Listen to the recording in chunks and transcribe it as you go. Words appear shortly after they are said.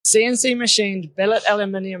CNC machined billet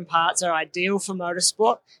aluminium parts are ideal for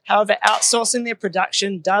motorsport. However, outsourcing their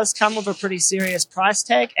production does come with a pretty serious price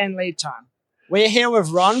tag and lead time. We're here with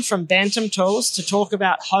Ron from Bantam Tools to talk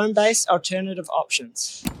about home-based alternative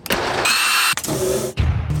options.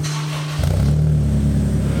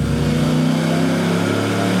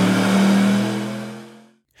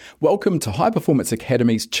 Welcome to High Performance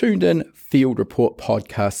Academy's Tuned In Field Report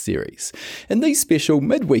podcast series. In these special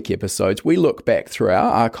midweek episodes, we look back through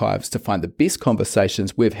our archives to find the best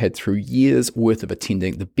conversations we've had through years' worth of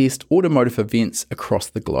attending the best automotive events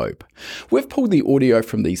across the globe. We've pulled the audio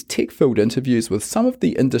from these tech-filled interviews with some of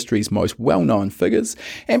the industry's most well-known figures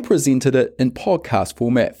and presented it in podcast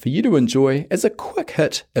format for you to enjoy as a quick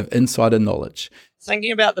hit of insider knowledge.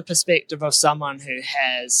 Thinking about the perspective of someone who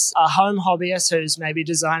has a home hobbyist who's maybe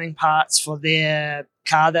designing parts for their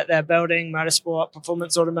car that they're building, motorsport,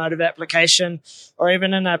 performance automotive application, or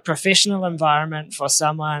even in a professional environment for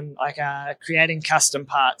someone like creating custom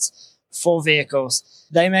parts for vehicles.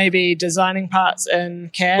 They may be designing parts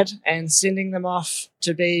in CAD and sending them off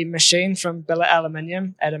to be machined from billet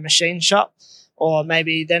aluminium at a machine shop. Or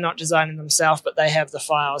maybe they're not designing themselves, but they have the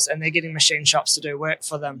files and they're getting machine shops to do work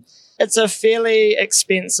for them. It's a fairly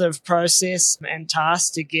expensive process and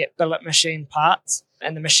task to get billet machine parts,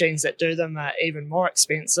 and the machines that do them are even more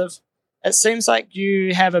expensive. It seems like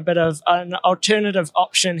you have a bit of an alternative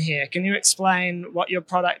option here. Can you explain what your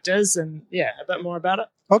product is and, a bit more about it?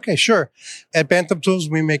 Okay, sure. At Bantam Tools,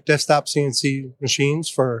 we make desktop CNC machines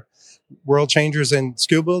for world changers and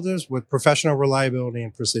skill builders with professional reliability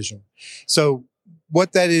and precision. So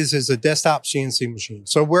what that is a desktop CNC machine.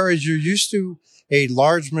 So whereas you're used to a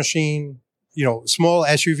large machine, small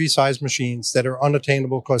SUV sized machines that are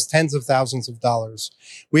unattainable, cost tens of thousands of dollars,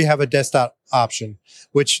 we have a desktop option,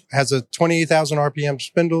 which has a 28,000 RPM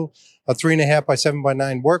spindle, a 3.5 by 7 by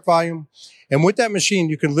 9 work volume. And with that machine,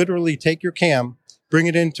 you can literally take your cam, bring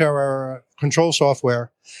it into our control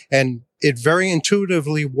software, and it very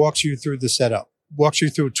intuitively walks you through the setup, walks you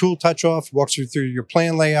through a tool touch off, walks you through your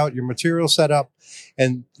plan layout, your material setup,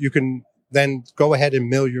 and you can then go ahead and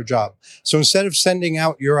mill your job. So instead of sending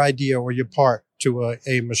out your idea or your part to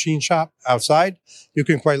a machine shop outside, you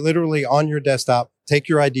can quite literally on your desktop, take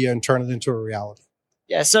your idea and turn it into a reality.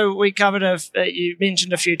 Yeah, so we covered, you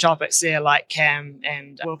mentioned a few topics there like CAM,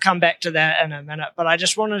 and we'll come back to that in a minute, but I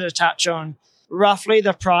just wanted to touch on roughly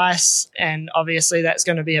the price, and obviously that's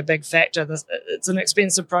going to be a big factor. It's an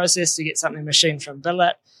expensive process to get something machined from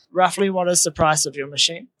billet. Roughly, what is the price of your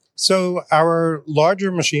machine? So our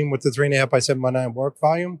larger machine with the 3.5 by 7 by 9 work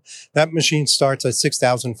volume, that machine starts at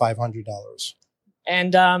 $6,500.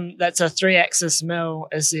 And that's a 3-axis mill.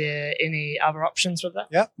 Is there any other options with that?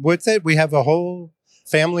 Yeah, with it, we have a whole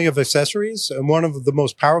family of accessories. And one of the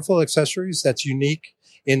most powerful accessories that's unique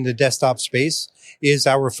in the desktop space is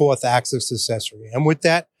our 4th axis accessory. And with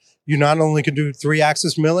that, you not only can do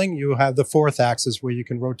 3-axis milling, you have the 4th axis where you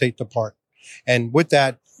can rotate the part. And with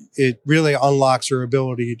that, it really unlocks your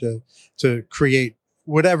ability to create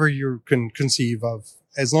whatever you can conceive of.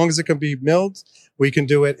 As long as it can be milled, we can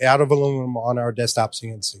do it out of aluminum on our desktop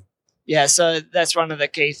CNC. Yeah, so that's one of the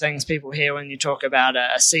key things people hear when you talk about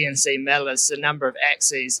a CNC mill is the number of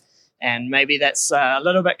axes. And maybe that's a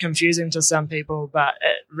little bit confusing to some people, but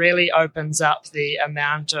it really opens up the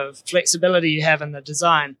amount of flexibility you have in the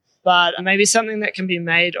design. But maybe something that can be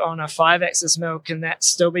made on a 5-axis mill, can that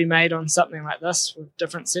still be made on something like this with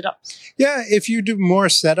different setups? Yeah, if you do more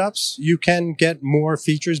setups, you can get more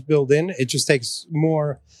features built in. It just takes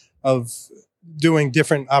more of doing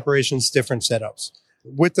different operations, different setups.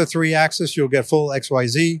 With the 3-axis, you'll get full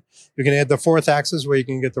XYZ. You can add the 4th axis where you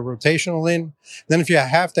can get the rotational in. Then if you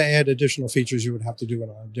have to add additional features, you would have to do it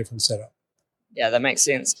on a different setup. Yeah, that makes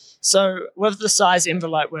sense. So with the size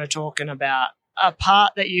envelope we're talking about, a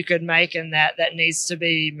part that you could make in that needs to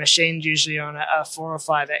be machined usually on a 4 or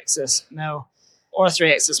 5-axis mill or a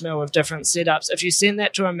 3-axis mill with different setups. If you send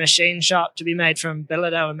that to a machine shop to be made from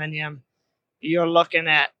billet aluminium, you're looking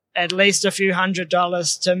at least a few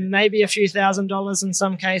 $100s to maybe a few $1,000s in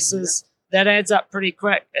some cases. Yeah. That adds up pretty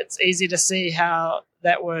quick. It's easy to see how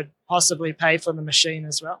that would possibly pay for the machine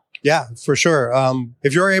as well. Yeah, for sure.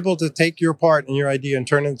 If you're able to take your part and your idea and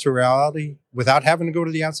turn it into reality without having to go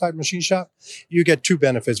to the outside machine shop, you get 2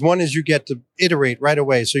 benefits. One is you get to iterate right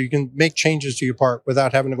away, so you can make changes to your part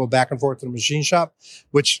without having to go back and forth to the machine shop,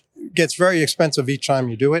 which gets very expensive each time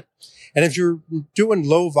you do it. And if you're doing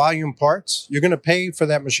low volume parts, you're going to pay for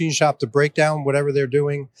that machine shop to break down whatever they're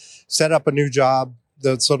doing, set up a new job.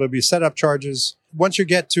 So there'll be setup charges. Once you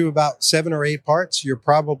get to about 7 or 8 parts, you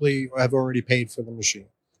probably have already paid for the machine.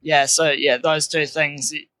 Yeah, so those 2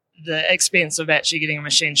 things, the expense of actually getting a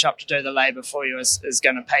machine shop to do the labor for you is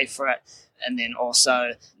going to pay for it. And then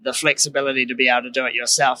also the flexibility to be able to do it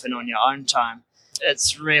yourself and on your own time.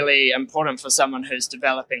 It's really important for someone who's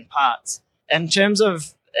developing parts. In terms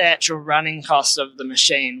of actual running costs of the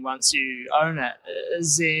machine, once you own it,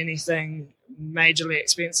 is there anything majorly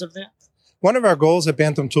expensive there? One of our goals at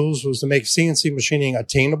Bantam Tools was to make CNC machining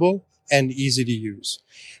attainable and easy to use.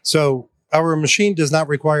 So our machine does not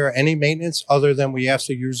require any maintenance other than we ask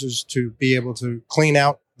the users to be able to clean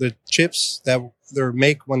out the chips that they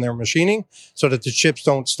make when they're machining so that the chips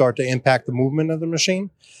don't start to impact the movement of the machine.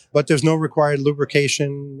 But there's no required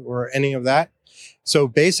lubrication or any of that. So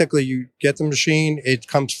basically, you get the machine, it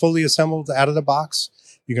comes fully assembled out of the box.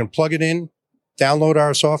 You can plug it in, download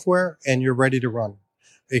our software, and you're ready to run.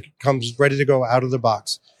 It comes ready to go out of the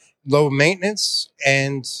box. Low maintenance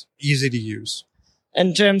and easy to use.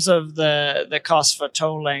 In terms of the cost for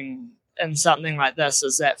tooling in something like this,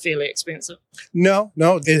 is that fairly expensive? No.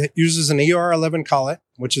 It uses an ER11 collet,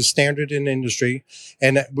 which is standard in the industry.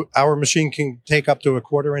 And our machine can take up to a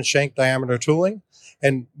 1/4-inch shank diameter tooling.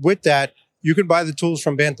 And with that, you can buy the tools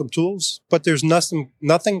from Bantam Tools, but there's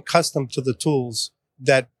nothing custom to the tools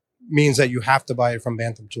that means that you have to buy it from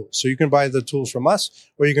Bantam Tools. So you can buy the tools from us,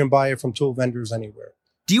 or you can buy it from tool vendors anywhere.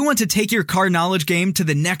 Do you want to take your car knowledge game to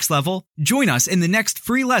the next level? Join us in the next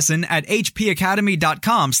free lesson at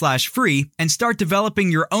hpacademy.com/free and start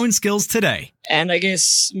developing your own skills today. And I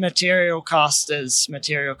guess material cost is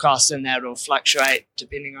material cost, and that will fluctuate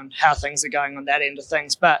depending on how things are going on that end of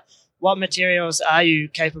things. But what materials are you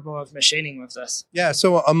capable of machining with this? Yeah,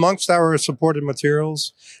 so amongst our supported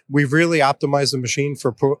materials, we've really optimized the machine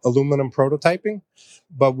for aluminum prototyping,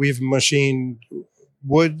 but we've machined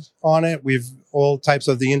wood on it. We've all types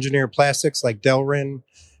of the engineered plastics like Delrin,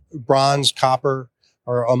 bronze, copper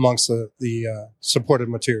are amongst the supported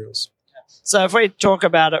materials. So if we talk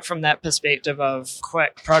about it from that perspective of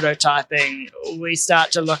quick prototyping, we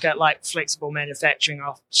start to look at like flexible manufacturing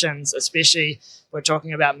options, especially we're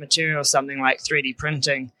talking about materials, something like 3D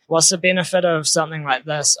printing. What's the benefit of something like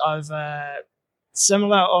this over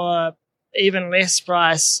similar or even less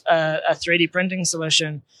price, a 3D printing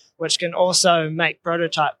solution, which can also make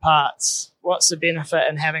prototype parts? What's the benefit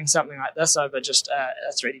in having something like this over just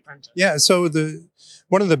a 3D printer? Yeah, so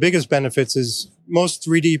one of the biggest benefits is most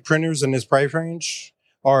 3D printers in this price range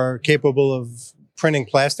are capable of printing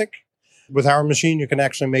plastic. With our machine, you can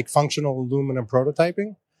actually make functional aluminum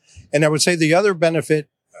prototyping. And I would say the other benefit,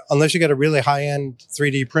 unless you get a really high-end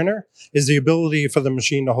 3D printer, is the ability for the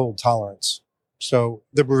machine to hold tolerance. So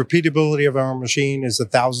the repeatability of our machine is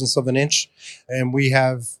 1,000th of an inch, and we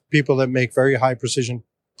have people that make very high precision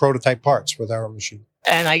prototype parts with our machine.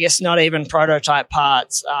 And I guess not even prototype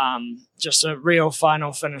parts, just a real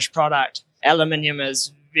final finished product. Aluminium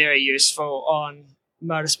is very useful on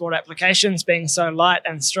motorsport applications, being so light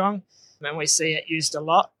and strong, and we see it used a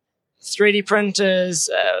lot. 3D printers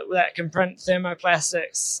that can print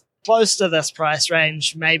thermoplastics close to this price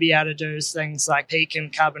range may be able to do things like PEEK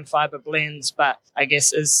and carbon fiber blends, but I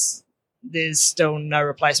guess there's still no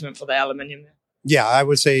replacement for the aluminium there. Yeah, I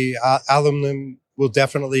would say aluminum will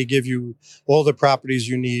definitely give you all the properties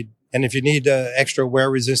you need. And if you need extra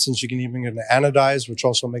wear resistance, you can even get an anodize, which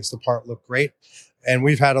also makes the part look great. And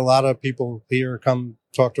we've had a lot of people here come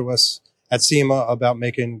talk to us at SEMA about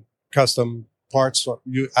making custom parts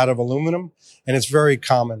out of aluminum. And it's very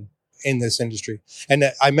common in this industry. And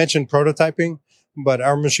I mentioned prototyping, but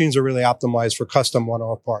our machines are really optimized for custom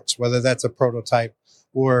one-off parts, whether that's a prototype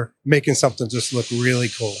or making something just look really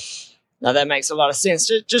cool. Now, that makes a lot of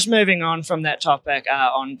sense. Just moving on from that topic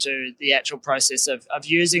onto the actual process of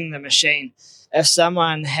using the machine. If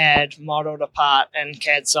someone had modeled a part in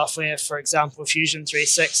CAD software, for example, Fusion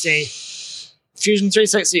 360, Fusion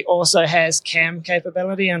 360 also has CAM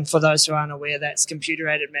capability. And for those who aren't aware, that's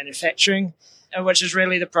computer-aided manufacturing, which is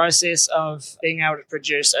really the process of being able to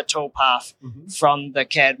produce a tool path from the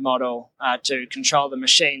CAD model to control the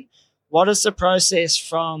machine. What is the process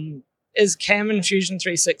from... Is CAM and Fusion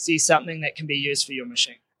 360 something that can be used for your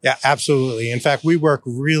machine? Yeah, absolutely. In fact, we work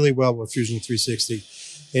really well with Fusion 360.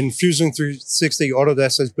 In Fusion 360,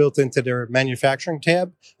 Autodesk has built into their manufacturing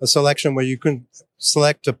tab a selection where you can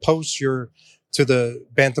select to post to the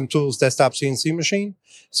Bantam Tools desktop CNC machine.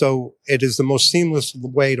 So it is the most seamless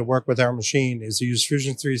way to work with our machine is to use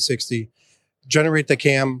Fusion 360, generate the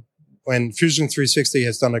CAM, and Fusion 360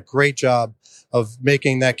 has done a great job of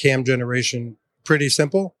making that CAM generation pretty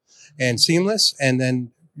simple and seamless. And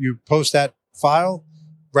then you post that file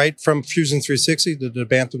right from Fusion 360 to the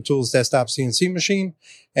Bantam Tools desktop CNC machine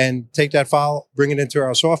and take that file, bring it into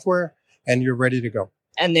our software, and you're ready to go.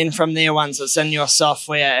 And then from there, once it's in your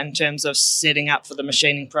software, in terms of setting up for the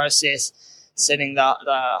machining process, setting the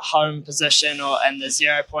home position and the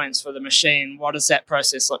 0 points for the machine, what does that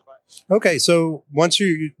process look like? Okay, so once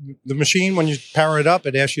the machine, when you power it up,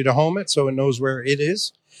 it asks you to home it so it knows where it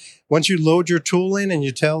is. Once you load your tool in and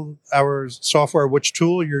you tell our software which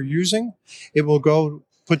tool you're using, it will go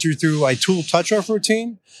put you through a tool touch-off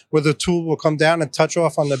routine where the tool will come down and touch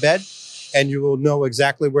off on the bed, and you will know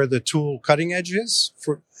exactly where the tool cutting edge is.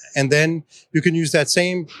 And then you can use that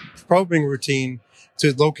same probing routine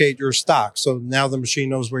to locate your stock. So now the machine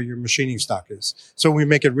knows where your machining stock is. So we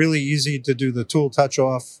make it really easy to do the tool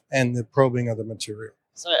touch-off and the probing of the material.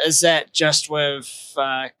 So is that just with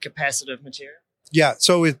capacitive material? Yeah,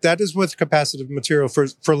 so that is with capacitive material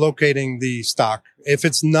for locating the stock. If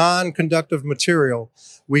it's non-conductive material,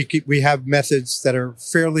 we have methods that are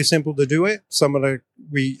fairly simple to do it.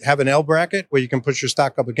 We have an L bracket where you can push your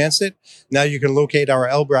stock up against it. Now you can locate our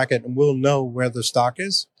L bracket and we'll know where the stock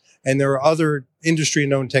is. And there are other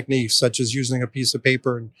industry-known techniques, such as using a piece of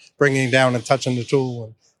paper and bringing it down and touching the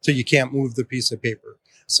tool until you can't move the piece of paper.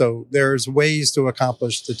 So there's ways to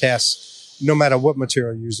accomplish the task, no matter what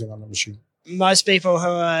material you're using on the machine. Most people who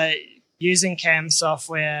are using CAM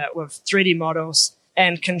software with 3D models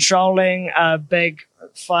and controlling a big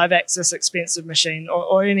 5-axis expensive machine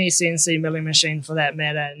or any CNC milling machine for that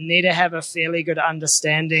matter need to have a fairly good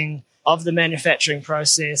understanding of the manufacturing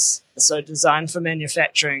process. So design for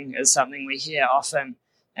manufacturing is something we hear often,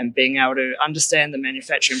 and being able to understand the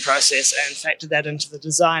manufacturing process and factor that into the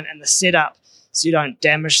design and the setup so you don't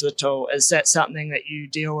damage the tool. Is that something that you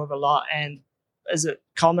deal with a lot, and is it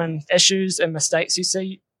common issues and mistakes you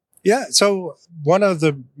see? Yeah, so one of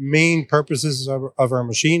the main purposes of our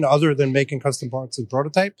machine, other than making custom parts and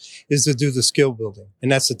prototype, is to do the skill building.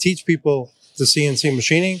 And that's to teach people the CNC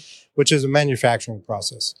machining, which is a manufacturing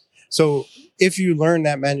process. So if you learn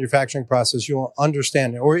that manufacturing process, you'll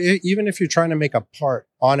understand it. Or even if you're trying to make a part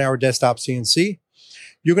on our desktop CNC,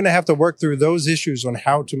 you're going to have to work through those issues on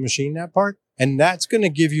how to machine that part. And that's going to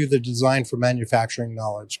give you the design for manufacturing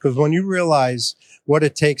knowledge. Because when you realize what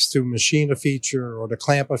it takes to machine a feature or to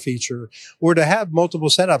clamp a feature or to have multiple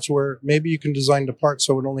setups where maybe you can design the part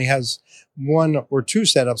so it only has 1 or 2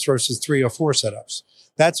 setups versus 3 or 4 setups.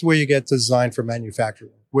 That's where you get design for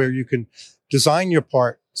manufacturing, where you can design your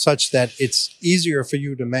part such that it's easier for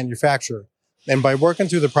you to manufacture. And by working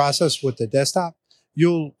through the process with the desktop,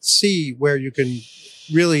 you'll see where you can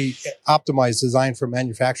really optimize design for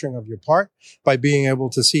manufacturing of your part by being able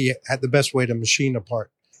to see the best way to machine a part.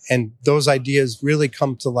 And those ideas really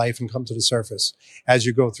come to life and come to the surface as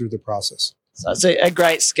you go through the process. So it's a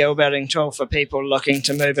great skill building tool for people looking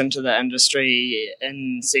to move into the industry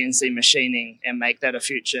in CNC machining and make that a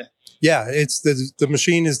future. Yeah, it's the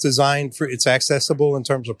machine is designed it's accessible in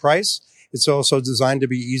terms of price. It's also designed to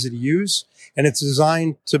be easy to use, and it's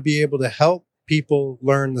designed to be able to help people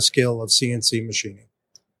learn the skill of CNC machining.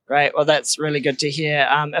 Great. Well, that's really good to hear.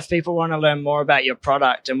 If people want to learn more about your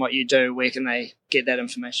product and what you do, where can they get that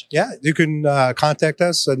information? Yeah, you can contact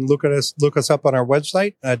us and look us up on our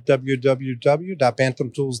website at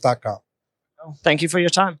www.bantamtools.com. Thank you for your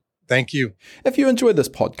time. Thank you. If you enjoyed this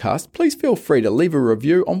podcast, please feel free to leave a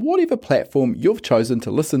review on whatever platform you've chosen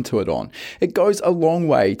to listen to it on. It goes a long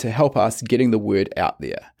way to help us getting the word out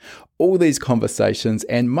there. All these conversations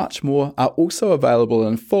and much more are also available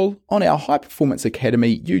in full on our High Performance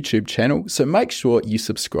Academy YouTube channel, so make sure you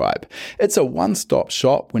subscribe. It's a one-stop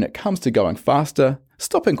shop when it comes to going faster,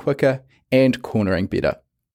 stopping quicker, and cornering better.